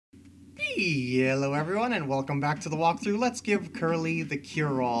Hello everyone and welcome back to the walkthrough. Let's give Curly the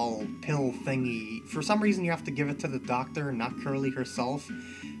cure-all pill thingy. For some reason you have to give it to the doctor, not Curly herself.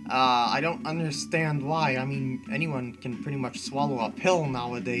 I don't understand why. I mean, anyone can pretty much swallow a pill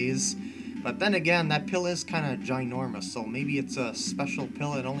nowadays. But then again, that pill is kind of ginormous, so maybe it's a special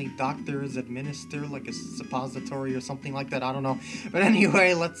pill that only doctors administer, like a suppository or something like that, I don't know. But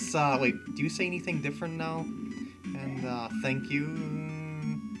anyway, let's, wait, do you say anything different now? And, thank you.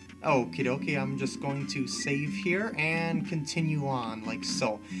 Okie dokie, I'm just going to save here and continue on, like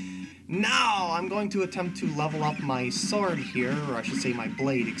so. Now, I'm going to attempt to level up my sword here, or I should say my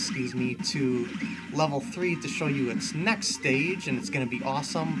blade, excuse me, to level 3 to show you its next stage, and it's going to be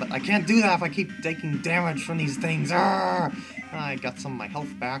awesome, but I can't do that if I keep taking damage from these things. Arrgh! I got some of my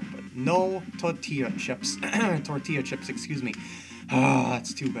health back, but no tortilla chips. Tortilla chips, excuse me.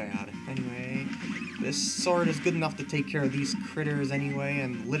 That's too bad. Anyway, this sword is good enough to take care of these critters anyway,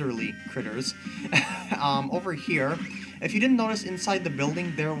 and literally critters. Over here, if you didn't notice, inside the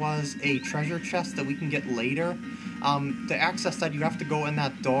building there was a treasure chest that we can get later. To access that, you have to go in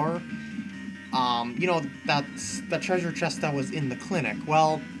that door. You know, that's the treasure chest that was in the clinic.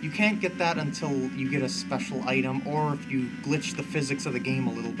 Well, you can't get that until you get a special item, or if you glitch the physics of the game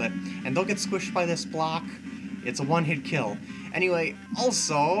a little bit. And don't get squished by this block. It's a one-hit kill. Anyway,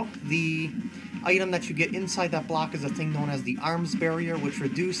 also, the item that you get inside that block is a thing known as the arms barrier, which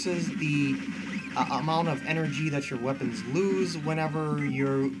reduces the amount of energy that your weapons lose whenever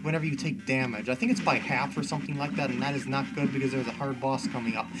you take damage. I think it's by half or something like that, and that is not good because there's a hard boss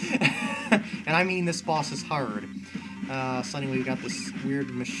coming up. And I mean, this boss is hard. So anyway, we got this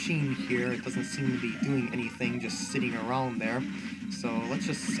weird machine here. It doesn't seem to be doing anything, just sitting around there. So let's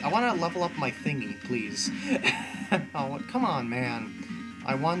just... I want to level up my thingy, please. Oh, come on, man.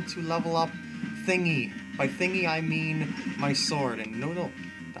 I want to level up thingy. By thingy, I mean my sword. And no,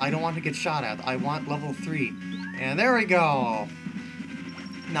 I don't want to get shot at. I want level 3. And there we go!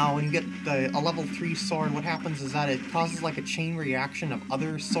 Now, when you get a level 3 sword, what happens is that it causes like a chain reaction of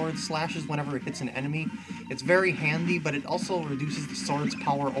other sword slashes whenever it hits an enemy. It's very handy, but it also reduces the sword's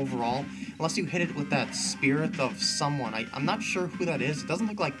power overall, unless you hit it with that spirit of someone. I'm not sure who that is. It doesn't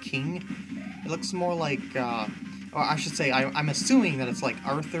look like King. It looks more like, or I should say, I'm assuming that it's like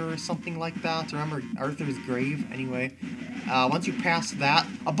Arthur or something like that. Remember Arthur's grave? Anyway, once you pass that,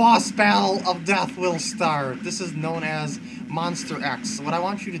 a boss battle of death will start. This is known as Monster X. So what I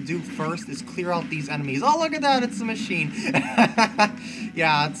want you to do first is clear out these enemies. Oh, look at that! It's the machine!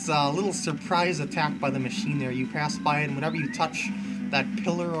 Yeah, it's a little surprise attack by the machine there. You pass by it, and whenever you touch that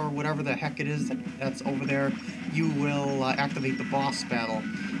pillar or whatever the heck it is that's over there, you will activate the boss battle.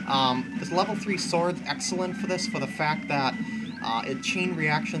 This level 3 sword's excellent for this, for the fact that it chain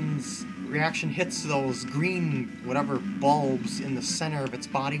reaction hits those green whatever bulbs in the center of its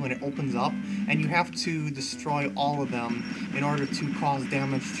body when it opens up, and you have to destroy all of them in order to cause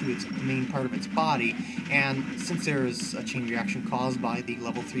damage to its main part of its body. And since there's a chain reaction caused by the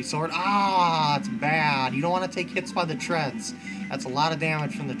level 3 sword, it's bad. You don't want to take hits by the treads. That's a lot of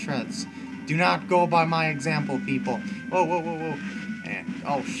damage from the treads. Do not go by my example, people. Whoa, whoa, whoa, whoa. And,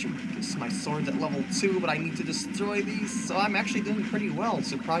 oh shoot, my sword's at level 2, but I need to destroy these, so I'm actually doing pretty well,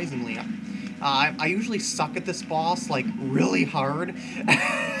 surprisingly. I usually suck at this boss, like, really hard.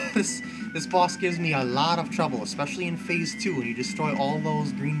 This boss gives me a lot of trouble, especially in Phase 2, when you destroy all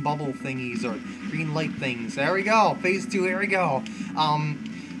those green bubble thingies, or green light things. There we go, Phase 2, here we go.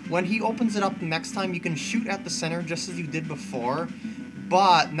 When he opens it up next time, you can shoot at the center, just as you did before.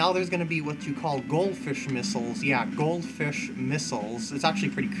 But now there's going to be what you call goldfish missiles. Yeah, goldfish missiles. It's actually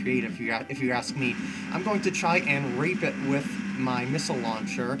pretty creative if you ask me. I'm going to try and rape it with my missile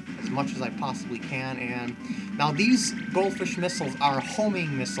launcher as much as I possibly can. And now these goldfish missiles are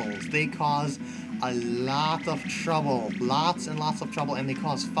homing missiles. They cause a lot of trouble. Lots and lots of trouble, and they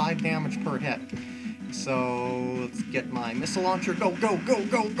cause 5 damage per hit. So, let's get my missile launcher. Go, go, go,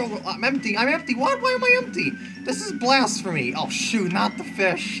 go, go. I'm empty. I'm empty. What? Why am I empty? This is blasphemy. Oh, shoot. Not the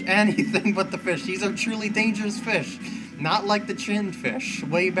fish. Anything but the fish. These are truly dangerous fish. Not like the chin fish.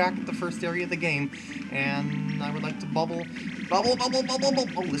 Way back at the first area of the game. And I would like to bubble. Bubble, bubble, bubble, bubble.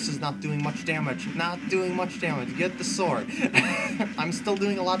 Oh, this is not doing much damage. Not doing much damage. Get the sword. I'm still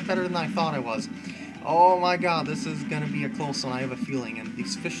doing a lot better than I thought I was. Oh my god, this is gonna be a close one, I have a feeling. And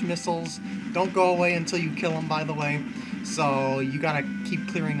these fish missiles don't go away until you kill them, by the way. So you gotta keep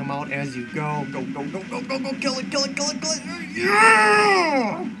clearing them out as you go. Go, go, go, go, go, go, kill it, kill it, kill it, kill it.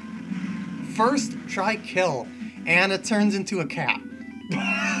 Yeah! First, try kill. And it turns into a cat.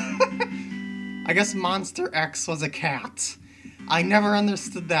 I guess Monster X was a cat. I never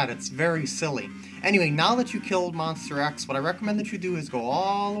understood that. It's very silly. Anyway, now that you killed Monster X, what I recommend that you do is go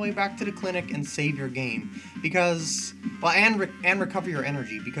all the way back to the clinic and save your game. Because, well, and recover your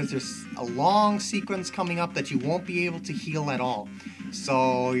energy. Because there's a long sequence coming up that you won't be able to heal at all.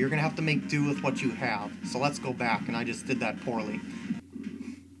 So you're going to have to make do with what you have. So let's go back, and I just did that poorly.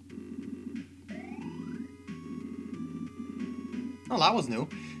 Oh, that was new.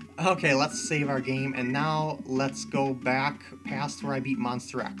 Okay, let's save our game, and now let's go back past where I beat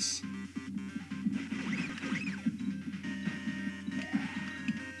Monster X.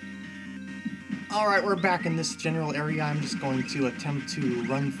 Alright, we're back in this general area. I'm just going to attempt to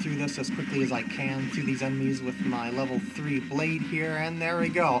run through this as quickly as I can through these enemies with my level 3 blade here, and there we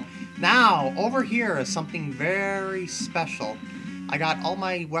go. Now, over here is something very special. I got all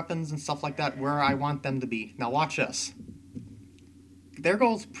my weapons and stuff like that where I want them to be. Now watch this. There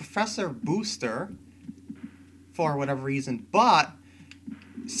goes Professor Booster, for whatever reason, but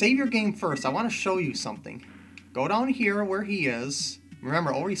save your game first. I want to show you something. Go down here where he is.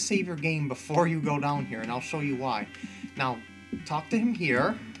 Remember, always save your game before you go down here, and I'll show you why. Now, talk to him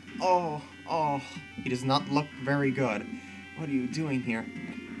here. Oh, he does not look very good. What are you doing here?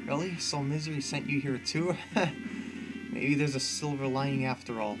 Really? So Misery sent you here too? Maybe there's a silver lining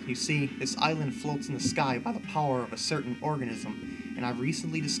after all. You see, this island floats in the sky by the power of a certain organism, and I've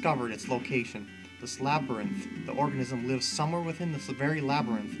recently discovered its location. This labyrinth. The organism lives somewhere within this very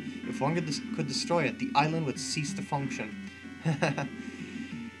labyrinth. If one could destroy it, the island would cease to function.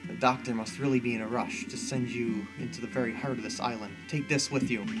 The doctor must really be in a rush to send you into the very heart of this island. Take this with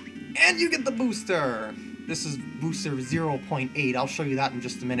you. And you get the booster! This is booster 0.8. I'll show you that in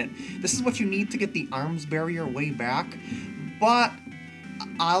just a minute. This is what you need to get the arms barrier way back, but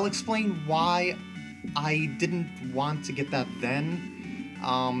I'll explain why I didn't want to get that then.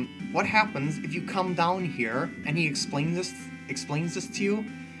 What happens if you come down here and he explains this to you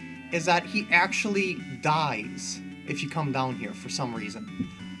is that he actually dies if you come down here for some reason.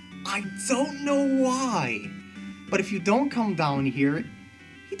 I don't know why, but if you don't come down here,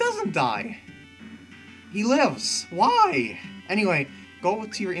 he doesn't die. He lives. Why? Anyway, go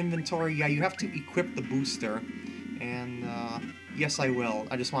to your inventory. Yeah, you have to equip the booster. And, yes I will.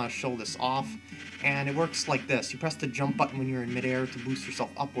 I just want to show this off. And it works like this. You press the jump button when you're in midair to boost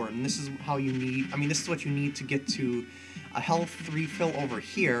yourself upward. And this is how you need... this is what you need to get to a health refill over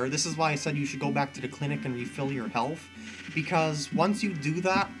here. This is why I said you should go back to the clinic and refill your health. Because once you do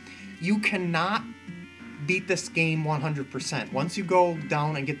that, you cannot beat this game 100%. Once you go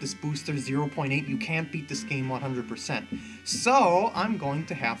down and get this booster 0.8, you can't beat this game 100%. So, I'm going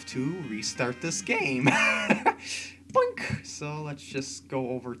to have to restart this game. Boink! So, let's just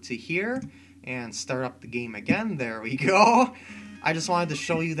go over to here and start up the game again. There we go. I just wanted to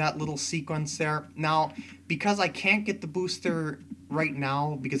show you that little sequence there. Now, because I can't get the booster right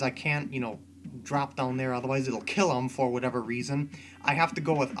now, because I can't, drop down there, otherwise it'll kill him for whatever reason, I have to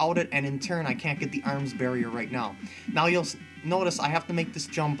go without it, and in turn I can't get the arms barrier right now. Now you'll notice I have to make this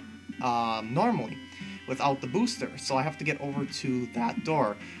jump normally without the booster, so I have to get over to that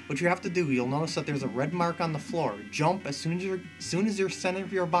door. What you have to do, you'll notice that there's a red mark on the floor. Jump as soon as your center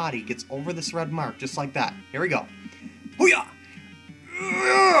of your body gets over this red mark, just like that. Here we go. Hoo-yah!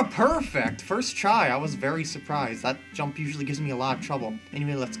 Perfect! First try. I was very surprised. That jump usually gives me a lot of trouble.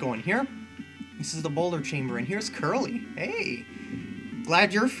 Anyway, let's go in here. This is the boulder chamber, and here's Curly. Hey!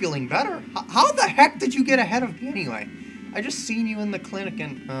 Glad you're feeling better. How the heck did you get ahead of me anyway? I just seen you in the clinic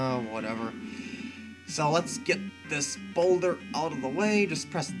and... whatever. So let's get this boulder out of the way.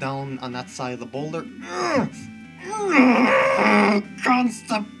 Just press down on that side of the boulder.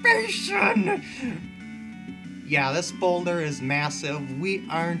 Constipation! Yeah, this boulder is massive. We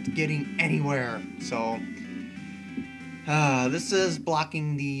aren't getting anywhere. So, this is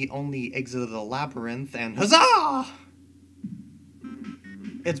blocking the only exit of the labyrinth, and huzzah!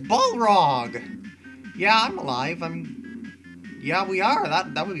 It's Balrog! Yeah, I'm alive. Yeah, we are.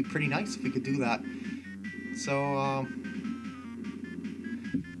 That would be pretty nice if we could do that. So,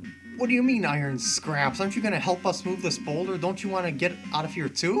 what do you mean, iron scraps? Aren't you gonna help us move this boulder? Don't you want to get out of here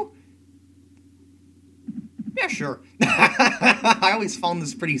too? Yeah, sure. I always found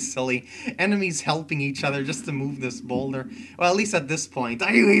this pretty silly. Enemies helping each other just to move this boulder. Well, at least at this point.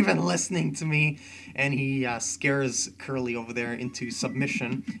 Are you even listening to me? And he scares Curly over there into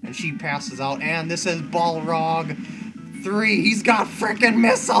submission. And she passes out. And this is Balrog 3. He's got frickin'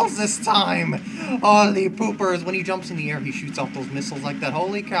 missiles this time. Holy poopers. When he jumps in the air, he shoots out those missiles like that.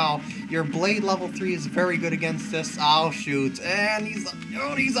 Holy cow. Your blade level 3 is very good against this. Oh, shoot. And he's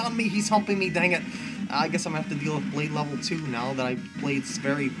on me. He's humping me. Dang it. I guess I'm going to have to deal with blade level 2 now that I played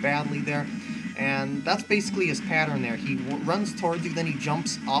very badly there. And that's basically his pattern there. He runs towards you, then he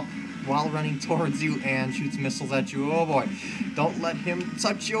jumps up while running towards you and shoots missiles at you. Oh boy. Don't let him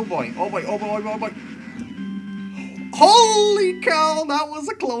touch you, oh boy. Oh boy, oh boy, oh boy. Holy cow, that was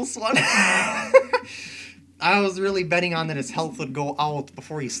a close one. I was really betting on that his health would go out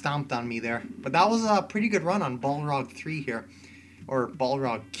before he stomped on me there. But that was a pretty good run on Balrog 3 here. Or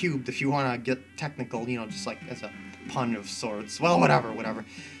Balrog Cubed if you want to get technical, you know, just like as a pun of sorts. Well, whatever.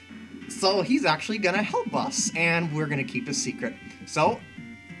 So he's actually going to help us, and we're going to keep his secret. So,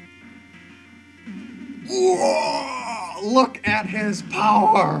 whoa, look at his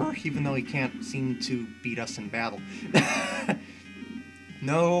power! Even though he can't seem to beat us in battle.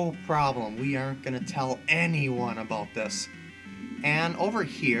 No problem, we aren't going to tell anyone about this. And over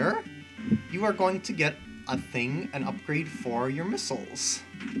here, you are going to get a thing, an upgrade for your missiles.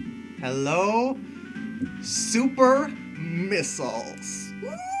 Hello? Super missiles.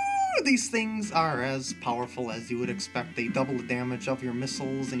 Woo! These things are as powerful as you would expect. They double the damage of your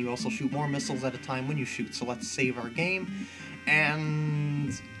missiles, and you also shoot more missiles at a time when you shoot. So let's save our game.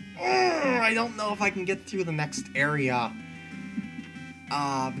 And I don't know if I can get through the next area.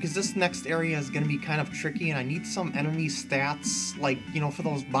 Because this next area is going to be kind of tricky, and I need some enemy stats, like, you know, for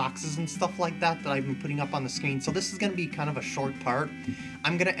those boxes and stuff like that I've been putting up on the screen. So this is going to be kind of a short part.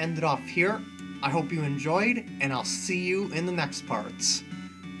 I'm going to end it off here. I hope you enjoyed, and I'll see you in the next parts.